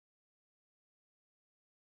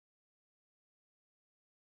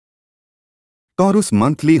Taurus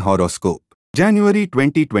Monthly Horoscope, January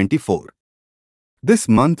 2024. This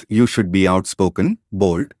month you should be outspoken,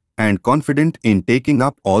 bold, and confident in taking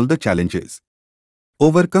up all the challenges.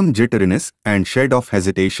 Overcome jitteriness and shed off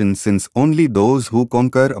hesitation, since only those who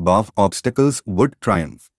conquer above obstacles would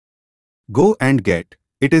triumph. Go and get.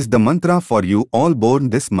 It is the mantra for you all born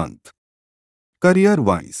this month.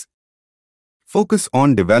 Career-wise, focus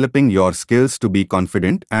on developing your skills to be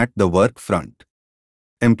confident at the work front.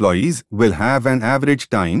 Employees will have an average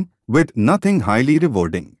time with nothing highly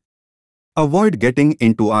rewarding. Avoid getting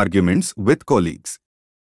into arguments with colleagues.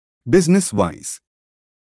 Business-wise,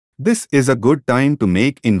 this is a good time to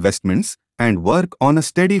make investments and work on a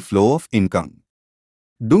steady flow of income.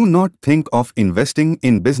 Do not think of investing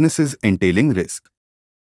in businesses entailing risk.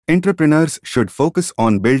 Entrepreneurs should focus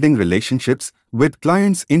on building relationships with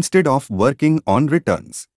clients instead of working on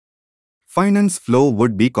returns. Finance flow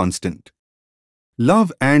would be constant.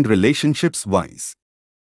 Love and relationships-wise,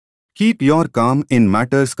 keep your calm in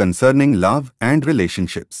matters concerning love and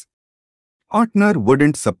relationships. Partner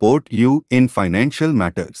wouldn't support you in financial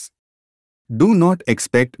matters. Do not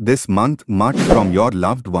expect this month much from your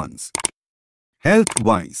loved ones.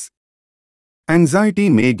 Health-wise, anxiety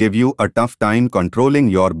may give you a tough time controlling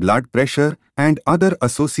your blood pressure and other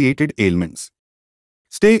associated ailments.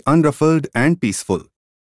 Stay unruffled and peaceful.